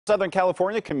Southern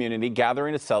California community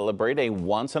gathering to celebrate a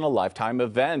once-in-a-lifetime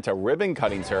event, a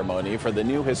ribbon-cutting ceremony for the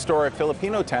new historic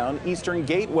Filipinotown Eastern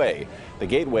Gateway. The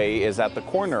gateway is at the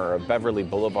corner of Beverly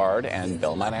Boulevard and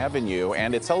Belmont Avenue,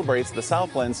 and it celebrates the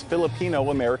Southland's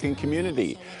Filipino-American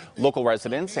community. Local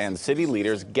residents and city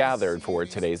leaders gathered for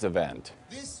today's event.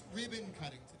 This ribbon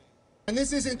cutting today. And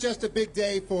this isn't just a big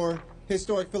day for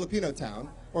historic Filipinotown,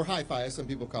 or Hi-Fi as some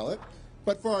people call it,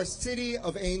 but for our City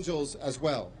of Angels as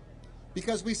well,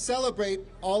 because we celebrate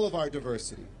all of our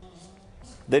diversity.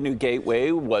 The new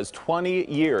gateway was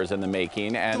 20 years in the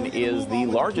making and is the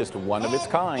largest one of its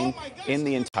kind in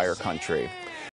the entire country.